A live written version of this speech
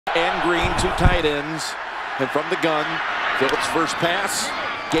And Green, two tight ends. And from the gun, Phillips' first pass.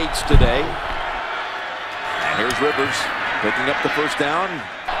 Gates today. And here's Rivers picking up the first down.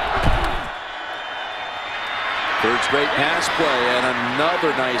 Third straight pass play, and another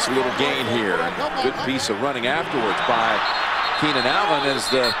nice little gain here. Good piece of running afterwards by Keenan Allen as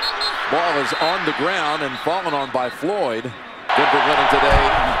the ball is on the ground and fallen on by Floyd. Denver winning today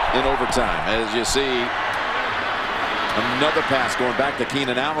in overtime. As you see, another pass going back to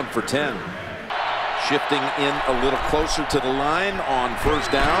Keenan Allen for 10. Shifting in a little closer to the line on first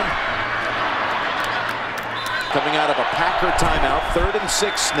down. Coming out of a Packer timeout, 3rd and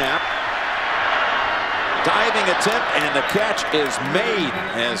 6 snap. Diving attempt, and the catch is made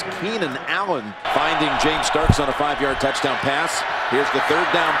as Keenan Allen finding James Starks on a 5-yard touchdown pass. Here's the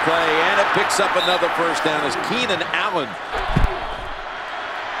 3rd down play, and it picks up another first down as Keenan Allen.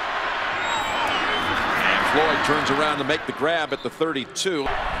 And Floyd turns around to make the grab at the 32. And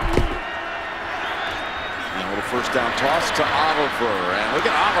a little first down toss to Oliver, and look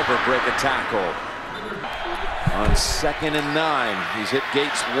at Oliver break a tackle. On 2nd and 9, he's hit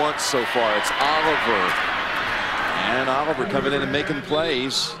Gates once so far. It's Oliver. And Oliver coming in and making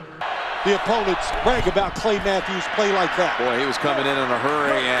plays. The opponents brag about Clay Matthews' play like that. Boy, he was coming in a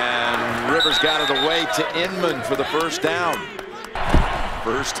hurry, and Rivers got it away to Inman for the first down.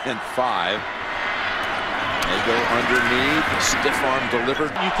 1st and 5. They go underneath. Stiff arm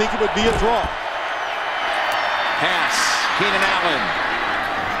delivered. You think it would be a draw. Pass. Keenan Allen.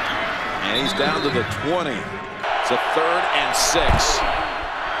 And he's down to the 20. It's a 3rd and 6.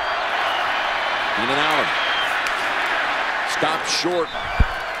 Keenan Allen stopped short.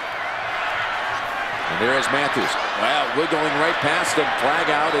 And there is Matthews. Well, wiggling right past him. Flag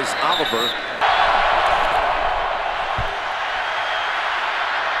out is Oliver.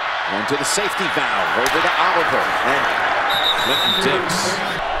 Going to the safety valve. Over to Oliver. And Clinton Diggs.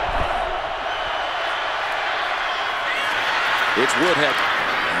 It's Woodhead.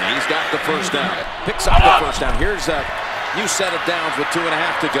 And he's got the first down. Picks up the first down. Here's a new set of downs with 2.5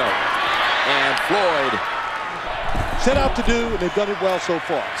 to go. And Floyd. Set out to do, and they've done it well so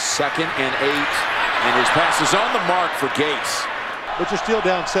far. 2nd and 8. And his pass is on the mark for Gates. But you're still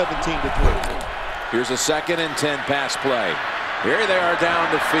down 17-3. Here's a 2nd and 10 pass play. Here they are down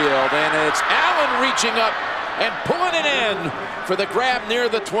the field, and it's Allen reaching up and pulling it in for the grab near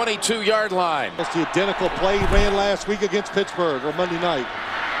the 22-yard line. That's the identical play he ran last week against Pittsburgh or Monday night.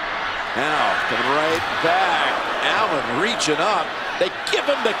 Now, coming right back. Allen reaching up. They give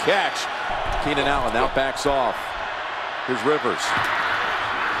him the catch. Keenan Allen now backs off. Here's Rivers.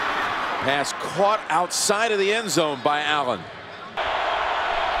 Pass caught outside of the end zone by Allen.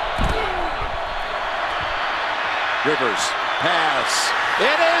 Rivers. Pass.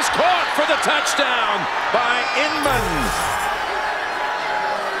 It is caught for the touchdown by Inman.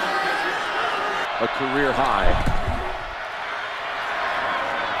 A career high.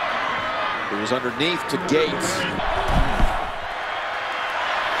 It was underneath to Gates.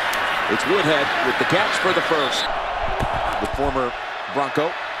 It's Woodhead with the catch for the first. The former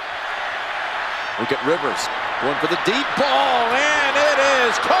Bronco. Look at Rivers. Going for the deep ball, and it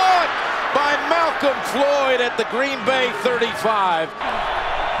is caught by Malcolm Floyd at the Green Bay 35.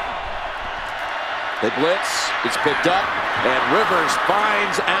 They blitz. It's picked up, and Rivers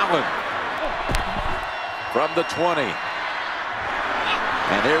finds Allen from the 20.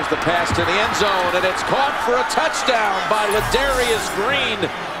 And there's the pass to the end zone, and it's caught for a touchdown by Ladarius Green.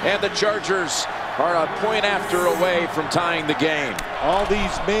 And the Chargers are a point after away from tying the game. All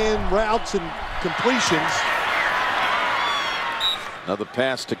these man routes and completions. Another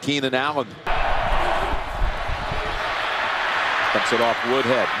pass to Keenan Allen. Dumps it off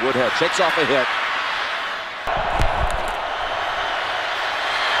Woodhead. Woodhead shakes off a hit.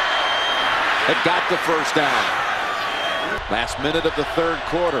 It got the first down. Last minute of the 3rd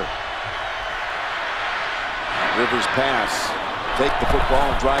quarter. Rivers pass. Take the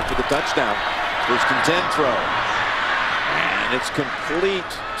football and drive for the touchdown. 1st and 10 throw. And it's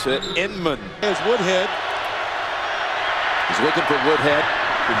complete to Inman. There's Woodhead. He's looking for Woodhead,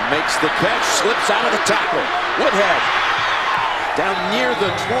 who makes the catch, slips out of the tackle. Woodhead down near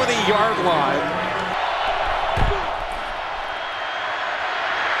the 20-yard line.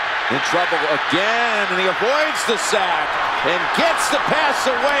 In trouble again, and he avoids the sack and gets the pass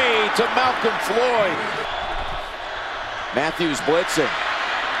away to Malcolm Floyd. Matthews blitzing.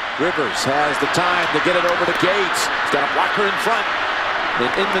 Rivers has the time to get it over to Gates. He's got a blocker in front,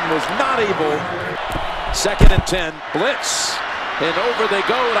 and Inman was not able. 2nd and 10, blitz, and over they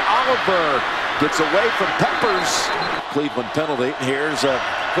go to Oliver. Gets away from Peppers. Cleveland penalty. Here's a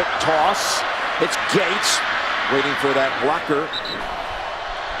quick toss. It's Gates waiting for that blocker.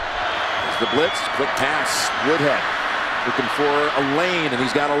 the blitz. Quick pass. Woodhead looking for a lane, and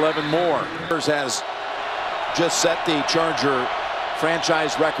he's got 11 more. Has just set the Charger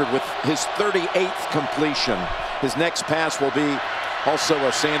franchise record with his 38th completion. His next pass will be also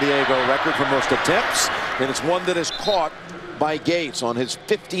a San Diego record for most attempts, and it's one that is caught by Gates on his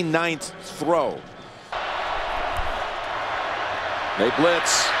 59th throw. They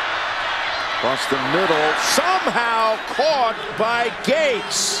blitz. Across the middle, somehow caught by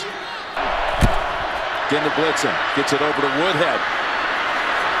Gates. Again to blitzing, gets it over to Woodhead.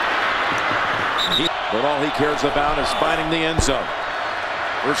 But all he cares about is finding the end zone.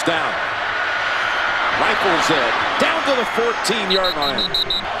 First down. Rifles it down to the 14-yard line.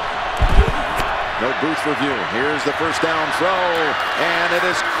 No booth review. Here's the first down throw, and it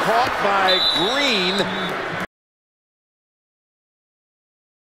is caught by Green.